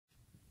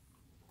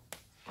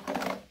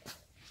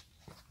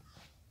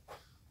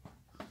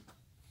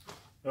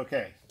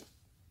Okay,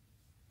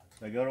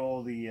 I got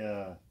all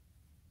the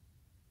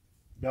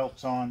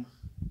belts on.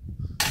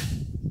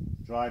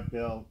 Drive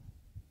belt.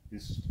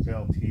 This is the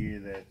belt here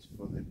that's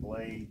for the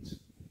blades.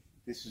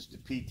 This is the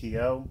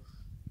PTO.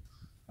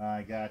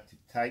 I got to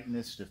tighten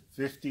this to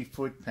 50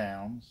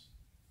 foot-pounds.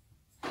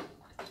 I'm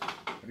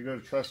going to go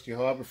to Trusty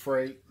Harbor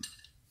Freight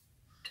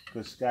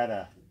because it's got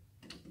a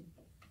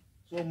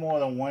little more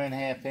than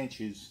 1.5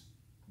 inches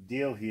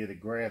deal here to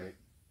grab it.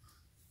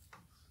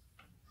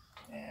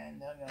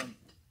 And I'm going to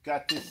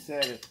got this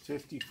set at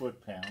 50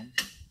 foot-pounds.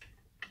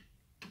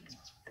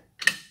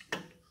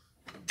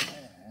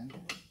 And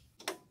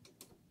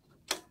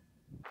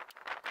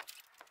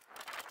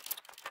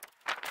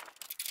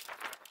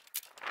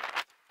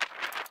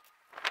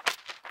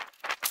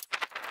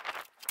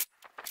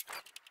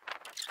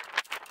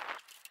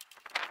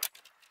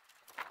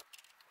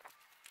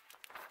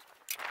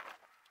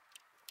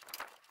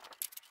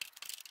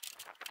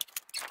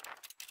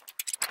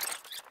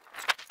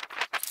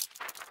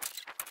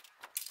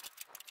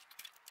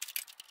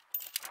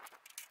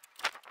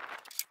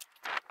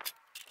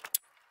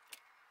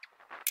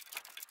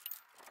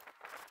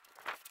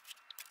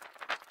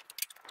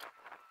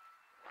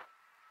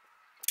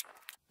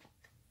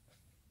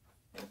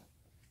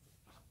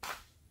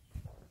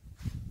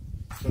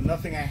so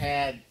nothing I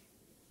had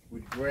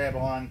would grab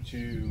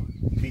onto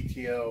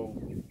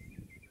PTO.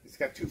 It's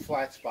got 2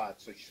 flat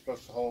spots that you're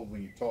supposed to hold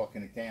when you're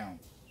torquing it down.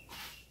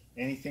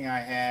 Anything I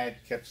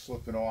had kept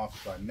slipping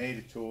off, so I made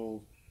a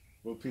tool,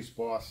 a little piece of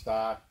bar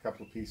stock, a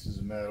couple of pieces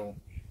of metal,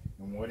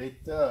 and what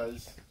it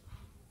does,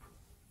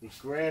 it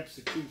grabs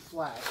the 2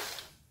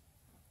 flats.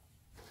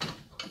 So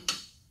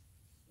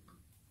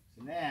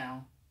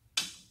now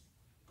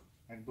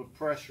I can put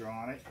pressure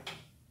on it,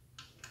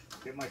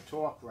 get my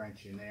torque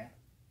wrench in there,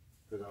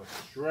 because I was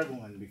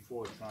struggling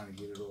before trying to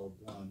get it all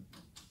done.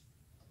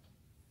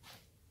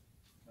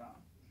 There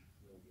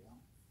we go.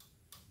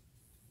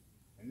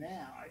 And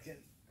now I can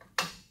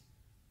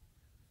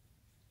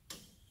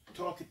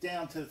torque it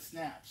down to the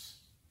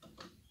snaps.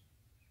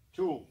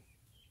 Tool.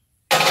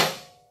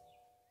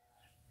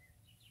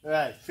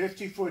 Alright,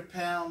 50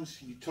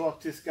 foot-pounds. You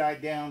torque this guy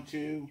down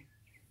to.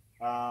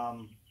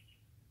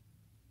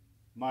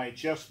 My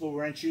adjustable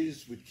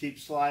wrenches would keep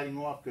sliding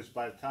off because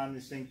by the time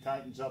this thing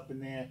tightens up in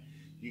there,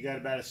 you got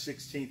about a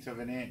 1/16 of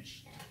an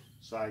inch.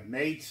 So I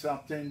made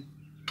something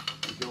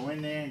to go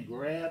in there and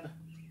grab,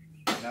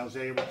 and I was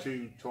able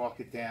to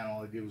torque it down.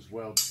 All I did was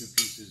weld 2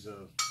 pieces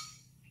of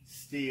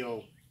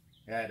steel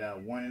at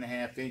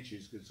 1.5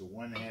 inches, because it's a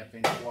 1.5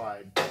 inch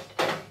wide,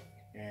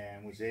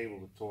 and was able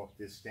to torque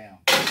this down.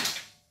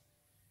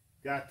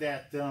 Got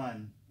that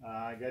done.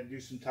 I got to do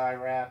some tie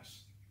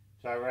wraps.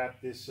 Tie wrap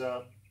this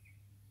up.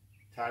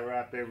 Tie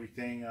wrap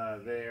everything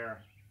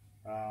there.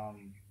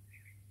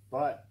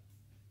 But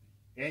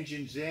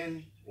engine's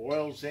in,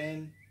 oil's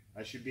in,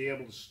 I should be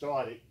able to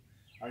start it.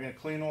 I'm going to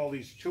clean all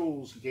these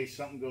tools in case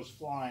something goes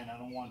flying. I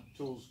don't want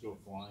tools to go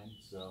flying,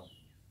 so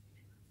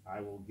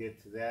I will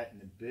get to that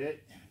in a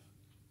bit.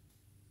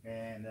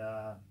 And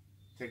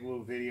take a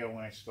little video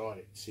when I start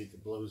it, see if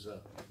it blows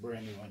up.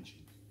 Brand new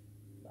engine.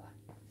 Bye.